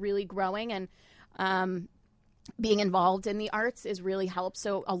network is really growing, and being involved in the arts is really helped.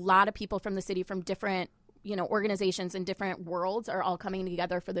 So a lot of people from the city, from different organizations in different worlds, are all coming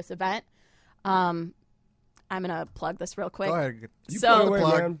together for this event. I'm going to plug this real quick. Go ahead. So Plug away,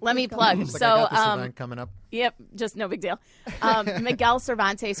 man. let me plug. It's like So I got this event coming up. Yep, just no big deal. Miguel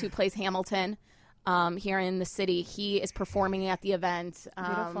Cervantes, who plays Hamilton here in the city, he is performing at the event.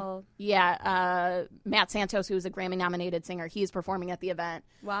 Beautiful. Yeah, Matt Santos, who is a Grammy-nominated singer, he's performing at the event.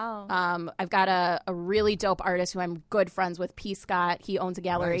 Wow. I've got a really dope artist who I'm good friends with, P. Scott. He owns a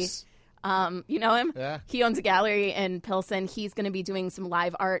gallery. Nice. You know him? Yeah. He owns a gallery in Pilsen. He's going to be doing some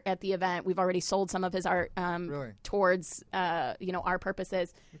live art at the event. We've already sold some of his art Really? towards our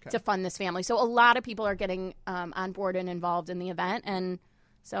purposes to fund this family. So a lot of people are getting on board and involved in the event, and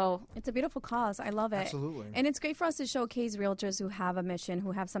So it's a beautiful cause. I love it. Absolutely. And it's great for us to showcase realtors who have a mission,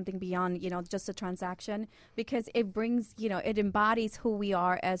 who have something beyond, just a transaction, because it brings, it embodies who we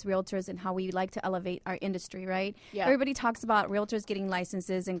are as realtors and how we like to elevate our industry, right? Yeah. Everybody talks about realtors getting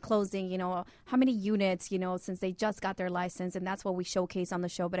licenses and closing, how many units, since they just got their license, and that's what we showcase on the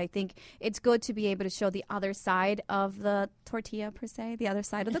show. But I think it's good to be able to show the other side of the tortilla, per se, the other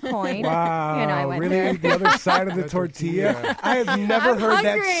side of the coin. Wow, I went really? there. The other side of the tortilla? I have never heard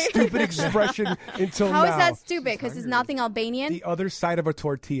that hungry. stupid expression until How now. is that stupid? Because it's nothing Albanian. The other side of a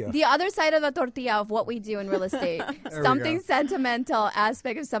tortilla. The other side of the tortilla of what we do in real estate. Something sentimental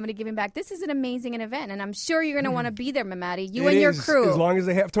aspect of somebody giving back. This is an amazing event, and I'm sure you're going to want to be there, Mamadi. You It and your is. crew. As long as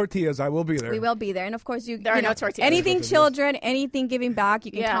they have tortillas, I will be there. We will be there. And of course, There are no tortillas. Anything children, anything giving back,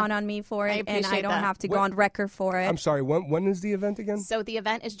 you can Yeah. count on me for I it. And I appreciate don't that. have to go on record for it. I'm sorry, when is the event again? So the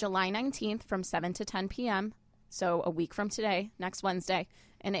event is July 19th from 7 to 10 p.m. So a week from today, next Wednesday.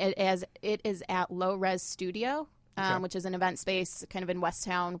 And it is at Low Res Studio, which is an event space kind of in West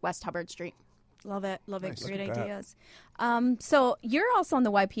Town, West Hubbard Street. Love it. Love it. Great Look at that. ideas. So you're also on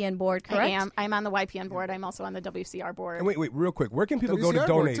the YPN board, correct? I am. I'm on the YPN board. I'm also on the WCR board. And wait, real quick. Where can people go to WCR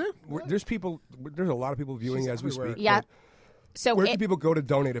board, donate? too? There's a lot of people viewing as we everywhere. speak. Yeah. but So where can people go to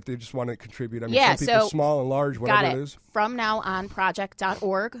donate if they just want to contribute? I mean, Yeah, some people so- small and large, got whatever it. it is. From now on,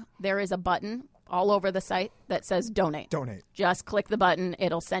 project.org, there is a button all over the site that says donate. Donate. Just click the button.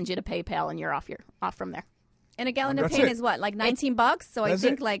 It'll send you to PayPal, and you're off from there. And a gallon of That's paint it. is what, like $19? So I That's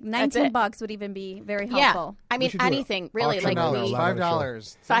think it. like That's $19 it. would even be very Yeah. helpful. I mean, should do it. anything, really. Auction Like house. we, Live.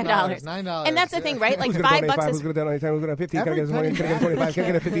 $5, $5. $9. And that's the thing, right? Like Who's going to $5 donate 5? is... Who's going to donate 10? Who's going to 50? Can I get Every 20? Can I get 25? Can I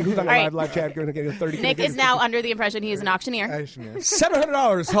get a 50? Who's on the All right. live chat? Going to get a 30? Nick is now under the impression he is an auctioneer.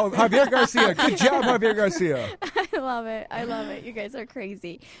 $700. Javier Garcia. Good job, Javier Garcia. I love it. I love it. You guys are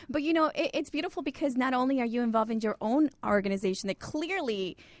crazy. But, it's beautiful because not only are you involved in your own organization, that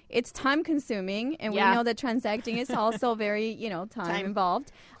clearly it's time consuming. And Yeah. we know that transacting is also very, time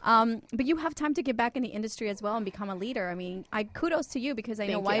involved. But you have time to get back in the industry as well and become a leader. I mean, kudos to you because I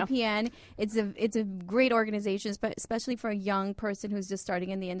know Thank you. YPN, it's a great organization, especially for a young person who's just starting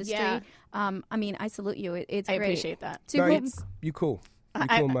in the industry. Yeah. I mean, I salute you. It's I great. appreciate that. To No, whom- you cool. You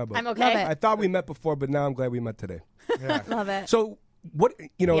cool in my book. I'm okay. Love it. I thought we met before, but now I'm glad we met today. Love it. So what,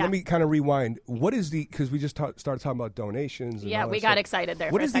 Yeah. let me kind of rewind. What is because we just started talking about donations. And Yeah, all that we stuff. got excited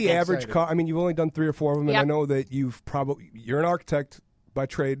there. What for is a the second. average cost? I mean, you've only done 3 or 4 of them, and Yep. I know that you're an architect by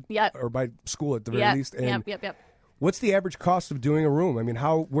trade Yep. or by school at the very Yep. least. And Yep. what's the average cost of doing a room? I mean,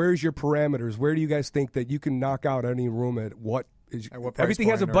 where's your parameters? Where do you guys think that you can knock out any room at what is? At what price Everything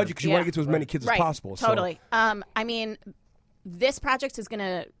has a point, or- budget because you want to Yeah. get to as many kids Right. as possible. so- Totally. I mean, this project is going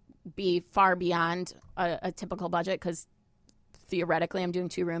to be far beyond a typical budget because theoretically I'm doing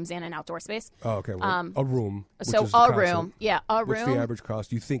 2 rooms and an outdoor space. Oh, okay. Well, a room. which So is the a concept. room. Yeah, a What's room. the average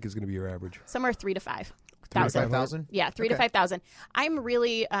cost you think is going to be your average? Somewhere 3,000 to 5,000. 5,000? Yeah, 3,000 to 5,000. I'm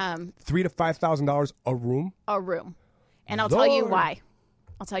really $3,000 to $5,000 a room. a room, and I'll tell you Lord.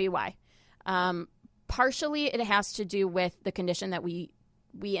 why. Partially, it has to do with the condition that we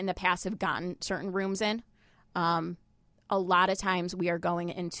in the past have gotten certain rooms in. A lot of times, we are going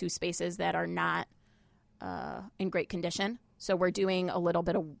into spaces that are not in great condition. So we're doing a little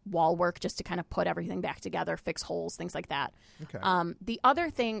bit of wall work just to kind of put everything back together, fix holes, things like that. Okay. The other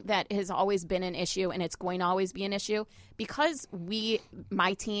thing that has always been an issue, and it's going to always be an issue, because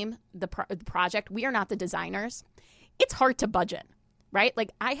my team, the project, we are not the designers. It's hard to budget, right? Like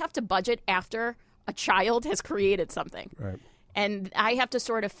I have to budget after a child has created something. Right. And I have to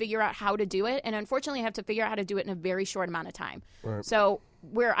sort of figure out how to do it. And unfortunately, I have to figure out how to do it in a very short amount of time. Right. So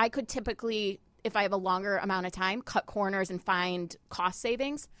where I could typically, if I have a longer amount of time, cut corners and find cost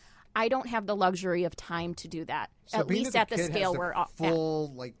savings, I don't have the luxury of time to do that, So at being least that at the kid has scale we're at.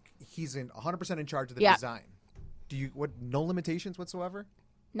 full, like he's 100% in charge of the Yeah. design. No limitations whatsoever?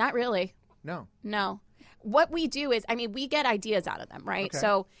 Not really. No. No. What we do is, I mean, we get ideas out of them, right? Okay.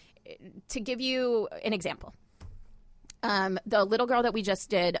 So to give you an example, the little girl that we just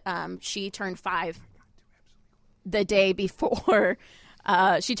did, she turned 5 the day before.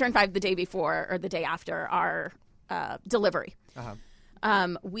 She turned 5 the day before or the day after our delivery.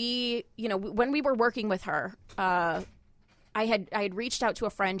 We, when we were working with her, I had reached out to a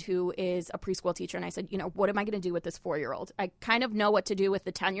friend who is a preschool teacher, and I said, what am I going to do with this 4-year-old? I kind of know what to do with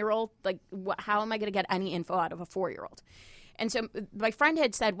the 10-year-old. Like, how am I going to get any info out of a 4-year-old? And so my friend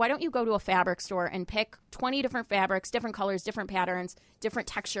had said, why don't you go to a fabric store and pick 20 different fabrics, different colors, different patterns, different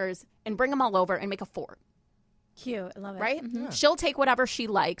textures, and bring them all over and make a fort, Cute. I love it. right? She'll take whatever she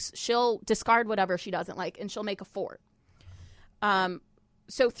likes. She'll discard whatever she doesn't like, and she'll make a fort.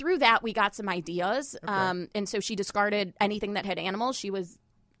 So through that, we got some ideas. And so she discarded anything that had animals. She was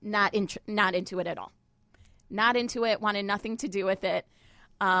not into it at all. Not into it, wanted nothing to do with it.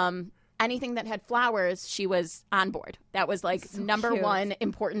 Anything that had flowers, she was on board. That was like So number cute. one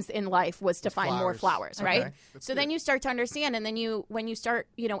importance in life was to find more flowers, right? Okay. That's So good. then you start to understand, and then when you start,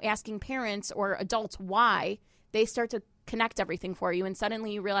 asking parents or adults why, they start to connect everything for you, and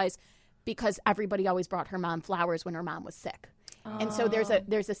suddenly you realize because everybody always brought her mom flowers when her mom was sick. And so there's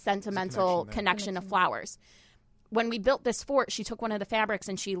a sentimental connection of flowers. When we built this fort, she took one of the fabrics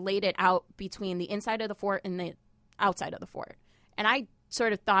and she laid it out between the inside of the fort and the outside of the fort. And I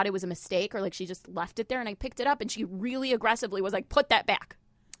sort of thought it was a mistake, or like she just left it there, and I picked it up and she really aggressively was like, put that back.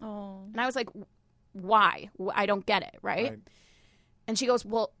 Oh. And I was like, why? I don't get it, right? And she goes,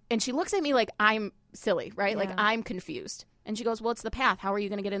 well, and she looks at me like I'm silly, right? Like Yeah. I'm confused. And she goes, well, it's the path. How are you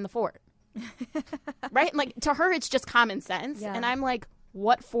going to get in the fort? Right? And like to her, it's just common sense. Yeah. And I'm like,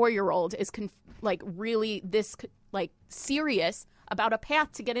 what 4-year-old is really this serious about a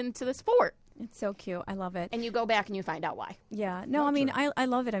path to get into this fort? It's so cute. I love it. And you go back and you find out why. Yeah. No, I mean, I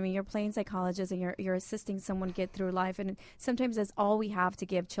love it. I mean, you're playing psychologist and you're assisting someone get through life. And sometimes that's all we have to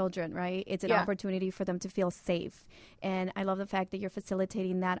give children, right? It's an opportunity for them to feel safe. And I love the fact that you're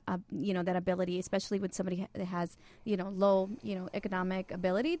facilitating that, that ability, especially with somebody that has, low, economic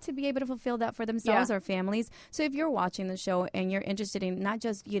ability to be able to fulfill that for themselves or families. So if you're watching the show and you're interested in not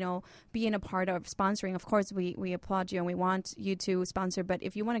just, being a part of sponsoring, of course, we applaud you and we want you to sponsor. But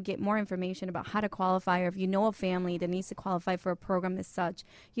if you want to get more information about how to qualify, or if you know a family that needs to qualify for a program as such,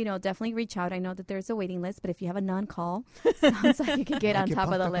 definitely reach out. I know that there's a waiting list, but if you have a non-call, sounds like you could get on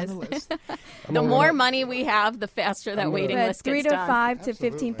top of the list. The more money we have, the faster that waiting But list $3,000 gets to done. $5,000 to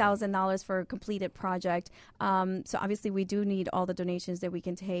 $15,000 for a completed project. So obviously we do need all the donations that we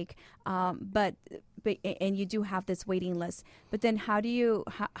can take. But and you do have this waiting list. But then how do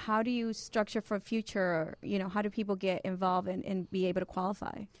you structure for future? How do people get involved and be able to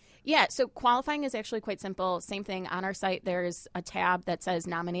qualify? Yeah, so qualifying is actually quite simple. Same thing on our site. There's a tab that says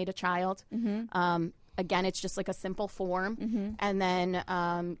nominate a child. Again, it's just like a simple form. And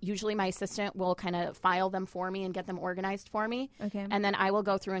then usually my assistant will kind of file them for me and get them organized for me. Okay. And then I will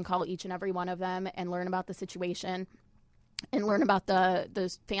go through and call each and every one of them and learn about the situation and learn about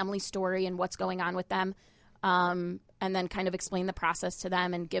the family story and what's going on with them. And then kind of explain the process to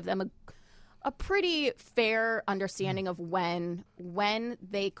them and give them a pretty fair understanding of when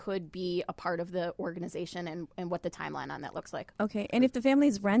they could be a part of the organization and what the timeline on that looks like. Okay, and if the family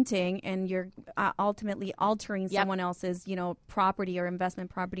is renting and you're ultimately altering someone else's, property or investment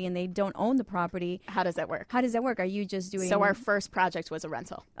property, and they don't own the property, How does that work? how does that work? Are you just doing? So our first project was a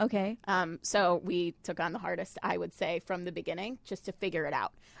rental. Okay. So we took on the hardest, I would say, from the beginning, just to figure it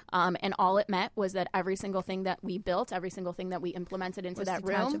out. And all it meant was that every single thing that we built, every single thing that we implemented into Was that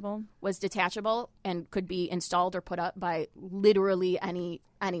detachable? room was detachable and could be installed or put up by literally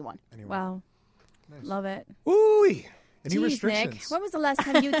anyone. Wow. Love it. Ooh, Any Jeez, restrictions? Nick, when was the last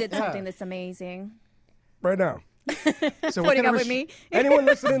time you did something this amazing? right now. So Putting up with me? Anyone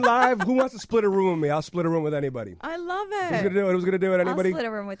listening live, who wants to split a room with me? I'll split a room with anybody. I love Who's it. gonna do it? Who's gonna do it? Anybody? I'll split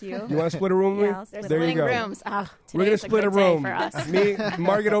a room with you. You want to split a room with Yeah, me? I'll split There you Splitting go. rooms. We're gonna split a room. For us. Me,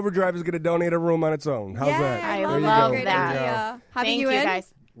 Market Overdrive is gonna donate a room on its own. How's that? I There you love go. Great that. idea. Having Thank you you in?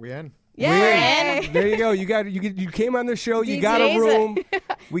 guys. We in? Yay! There you go. You came on the show. You got a Today's room.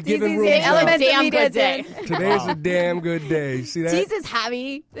 We giving DZ's rooms in out. Elements of Damn Media good day. Din. Today's a damn good day. See that? Jesus,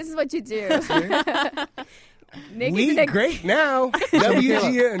 Javi. This is what you do. Nick We is in a- great now.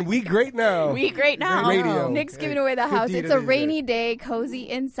 WGN. We great now. We great now. Great radio. Nick's giving away the house. deed It's of a these rainy day, cozy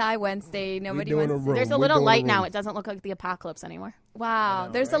inside Wednesday. Nobody doing wants. a room. There's a We're little doing light room. now. It doesn't look like the apocalypse anymore. Wow,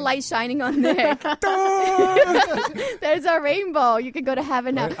 there's a light shining on Nick. There's a rainbow. You can go to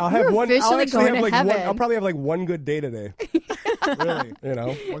heaven now. I'll have We're one. I'll officially actually going have to like heaven. one. I'll probably have like one good day today. Really? You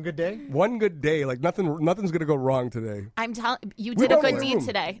know, One good day? one good day. Like nothing's gonna go wrong today. I'm telling you, We did a don't good want deed room.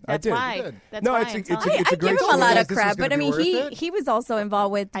 today. I That's did. why. Good. That's No, why it's I'm a- telling it's you. I a great give him a story. lot This of was crap, gonna but I be mean, worth it? he was also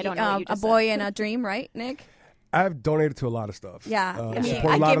involved with I don't know what you a just boy said. and a dream, right, Nick? I've donated to a lot of stuff. Yeah. I mean,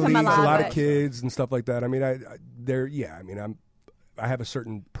 support I a lot give of him a leagues, a lot, lot of but- kids and stuff like that. I mean, I have a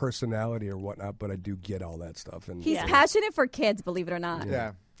certain personality or whatnot, but I do get all that stuff. And He's passionate for kids, believe it or not.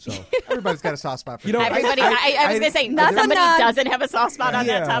 Yeah. so Everybody's got a soft spot for You know, kids. Everybody, I was going to say, Not somebody the nun. doesn't have a soft spot on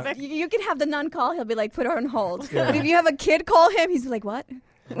Yeah. that topic. You can have the nun call. He'll be like, put her on hold. But if you have a kid call him, he's like, what?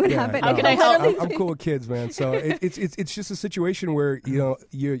 What yeah, happened? no, How can I help? I'm cool with kids, man. So it's just a situation where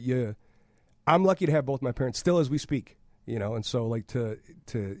you I'm lucky to have both my parents still as we speak. And so like to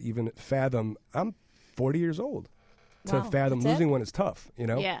even fathom, I'm 40 years old. To Wow, fathom that's it? losing one is tough.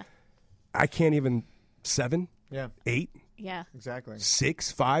 Yeah. I can't even 7, Yeah. 8. Yeah. Exactly.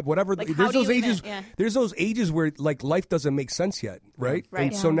 6, 5, whatever. Like, There's how do those you ages. even- yeah. There's those ages where like life doesn't make sense yet, right? Right.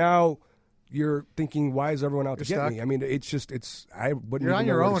 And so Yeah. now you're thinking, why is everyone out to You're get stuck. me? I mean, it's. I wouldn't. You're even on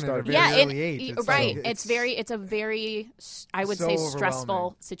know your where to own start. at a very early age. It's right. so- It's a very, I would so say, overwhelming.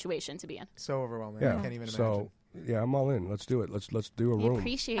 stressful situation to be in. So overwhelming. Yeah. I can't even imagine. So yeah, I'm all in. Let's do it. Let's do a We room.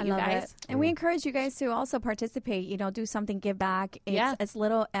 appreciate I you love guys. it. And we encourage you guys to also participate, do something, give back. It's Yeah. as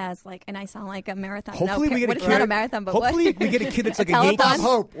little as and I sound like a marathon. Hopefully we get a kid. not a marathon, but hopefully what? we get a kid that's like a telethon? Yankees. Bob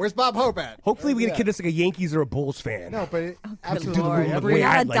Hope. Where's Bob Hope at? Hopefully we get a Yeah. kid that's like a Yankees or a Bulls fan. No, but absolutely. do the room the Every- way We're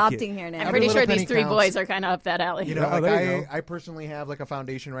I'd not like adopting it. here now. I'm Every pretty little sure these penny 3 counts. boys are kind of up that alley. You know, Oh, there you go. I personally have like a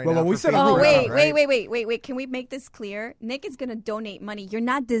foundation right Well, now. we for said Faith a room. Oh, Brown, right? wait. Can we make this clear? Nick is going to donate money. You're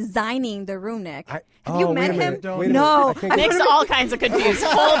not designing the room, Nick. Have oh, you wait met a him? minute. Wait a minute. No. I can't Nick's all kinds of confused.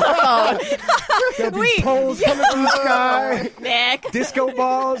 Hold the There'll be Wait. poles coming from the sky, phone. Nick, disco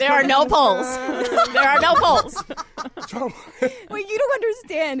balls. there are no poles. There are no poles. Wait, you don't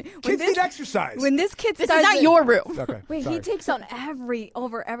understand. When Kids this, need exercise. when this kid This is starts not it- your room. Okay. Wait, sorry. he takes on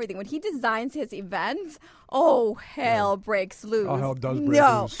over everything. When he designs his events, oh, hell breaks loose. All hell does break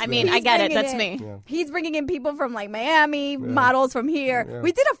no. loose. I mean, He's I get it. bringing That's in- me. Yeah. He's bringing in people from like Miami, models from here. Yeah.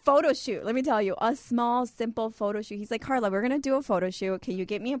 We did a photo shoot. Let me tell you, a small, simple photo shoot. He's like, Carla, we're going to do a photo shoot. Can you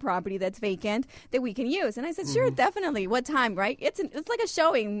get me a property that's vacant that we can use? And I said, sure, definitely. What time, right? It's like a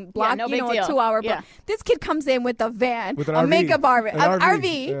showing block, no big a deal. 2-hour Yeah. block. This kid comes in with a van, With an a RV. makeup An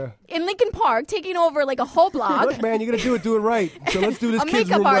RV yeah. in Lincoln Park, taking over like a whole block. Look, man, you're gonna do it right. So let's do this A kid's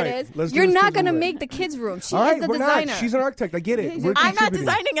makeup room artist. right. Let's do You're this not kid's going to room make right. the kids' room. She All right, is the we're designer. not. She's an architect. I get it. He's We're an- I'm not contributing.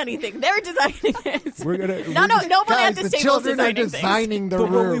 designing anything. They're designing it. We're gonna. No, no one at Guys, this the table is children are designing things. designing the But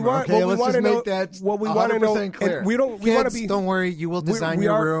room. what we want, okay, what we let's want just to know, make that what we want to know, 100% clear. and we don't. We Kids, want to be. don't worry, you will design we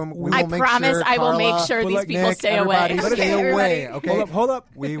your are- room. We I will make promise sure I will make Carla, sure these like, people Nick, stay away. everybody stay Okay, away. everybody. Okay, Hold up.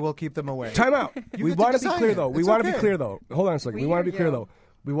 We will keep them away. Time out. You We get to want to be design clear it. though. We It's want to be okay. clear though. Hold on a second. We want to be clear though.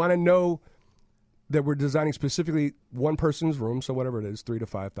 We want to know that we're designing specifically one person's room, so whatever it is, $3,000 to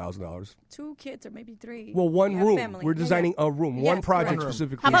 $5,000. 2 kids or maybe 3. Well, one You have room. family. We're Yeah, designing yeah. a room, Yes, one project correct.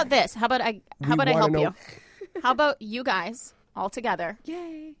 specifically. How about this? How about I wanna help know- you? How about you guys all together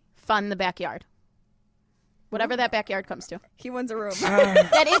Yay. fund the backyard? Whatever that backyard comes to. He wants a room.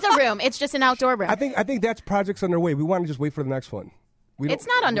 That is a room. It's just an outdoor room. I think that's projects underway. We want to just wait for the next one. We don't- It's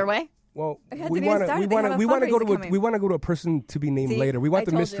not underway. Well, It hasn't we even want to. started. We They want have to. a We want to go to. fundraiser We want to go to a person to be named See, later. We want I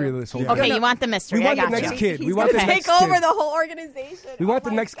the told mystery you. of this whole Yeah. thing. Okay, you want the mystery. We want I the got next you. kid. He's We want the gonna next take over kid. the whole organization. We want Oh the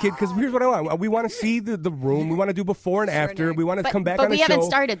my next kid because here's what I want. We want to see the room. We want to do before and after. Nick. We want to But- come back but on we the show. haven't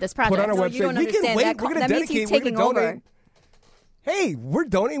started this Put on project. our No, website. you don't we can understand wait. that. We're going to That means dedicate. he's We're going taking to donate. over. Hey, we're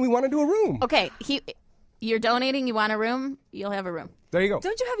donating. We want to do a room. Okay, you're donating. You want a room? You'll have a room. There you go.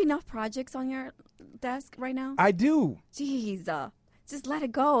 Don't you have enough projects on your desk right now? I do. Jeez, just let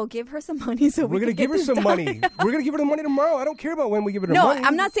it go. Give her some money so We're we going to can give her get some this money. done. We're going to give her the money tomorrow. I don't care about when we give her the No, money.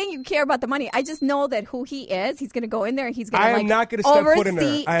 I'm not saying you care about the money. I just know that who he is. He's going to go in there and he's going to I am not going to step foot in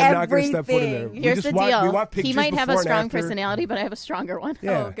there. I am not going to step foot in there. We Here's just the want, deal. We want He pictures might have a before and strong after. personality, but I have a stronger one.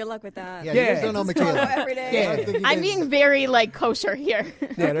 Yeah. Oh, good luck with that. Yeah, Yeah. you guys don't know Struggle Michaela. every day. Yeah. I think you I'm guys- being very kosher here.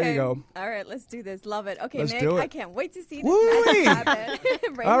 Yeah, there you go. All right, let's do this. Love it. Okay, Let's Nick, do it. I can't wait to see this Woo-wee. magic happen.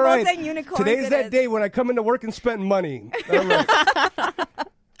 Rainbows All right. and unicorns. Today's it that is. day when I come into work and spend money. All right.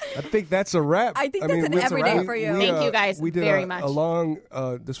 I think that's a wrap. I think that's an everyday for you. Thank you guys we did very a, much. A long.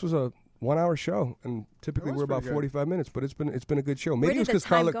 This was a 1-hour show, and typically It was we're about pretty good. 45 minutes. But it's been a good show. Maybe did it was the because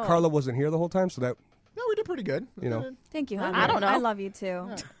time Carla go? wasn't here the whole time, so that No, we did pretty good. You know. Thank you, honey. I don't know. I love you too.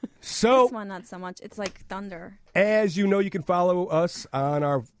 so. This one, not so much. It's like thunder. As you know, you can follow us on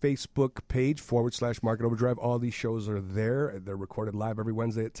our Facebook page /Market Overdrive. All these shows are there. They're recorded live every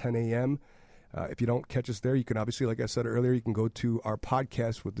Wednesday at 10 a.m. If you don't catch us there, you can obviously, like I said earlier, you can go to our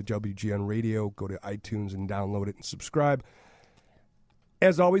podcast with the WGN Radio, go to iTunes and download it and subscribe.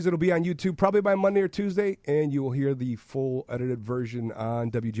 As always, it'll be on YouTube probably by Monday or Tuesday, and you will hear the full edited version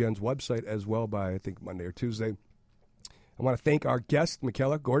on WGN's website as well by, I think, Monday or Tuesday. I want to thank our guest,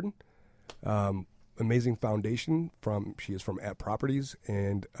 Michaela Gordon. Amazing foundation she is from At Properties.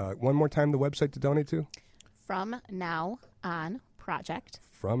 And one more time, the website to donate to? From Now On Project.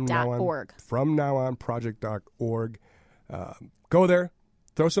 From .org. From Now On Project.org. Go there,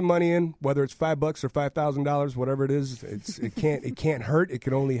 throw some money in, whether it's $5 or $5,000, whatever it is. It can't hurt. It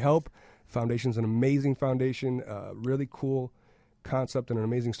can only help. Foundation's an amazing foundation, really cool concept and an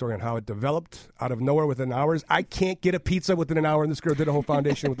amazing story on how it developed out of nowhere within hours. I can't get a pizza within an hour, and this girl did a whole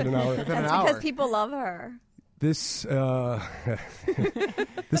foundation within an hour. Within an That's hour. because people love her. This this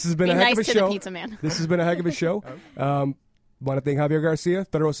has been Be a heck nice of a to show. the pizza man. This has been a heck of a show. Want to thank Javier Garcia,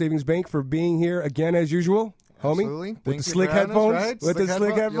 Federal Savings Bank, for being here again as usual, homie. Absolutely. With Thank the you slick for having us, headphones. right? With the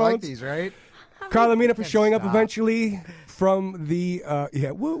slick You like headphones. these, right? Carla Mina for showing up eventually from the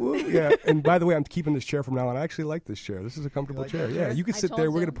And by the way, I'm keeping this chair from now on. I actually like this chair. This is a comfortable chair. Yeah, you can sit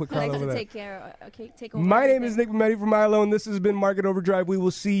there. We're gonna put Carla over there. Take over My name is Nick Mametti from Milo, and this has been Market Overdrive. We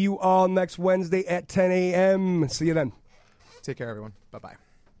will see you all next Wednesday at 10 a.m. See you then. Take care, everyone. Bye-bye.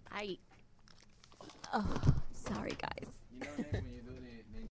 Bye. Oh, sorry, guys.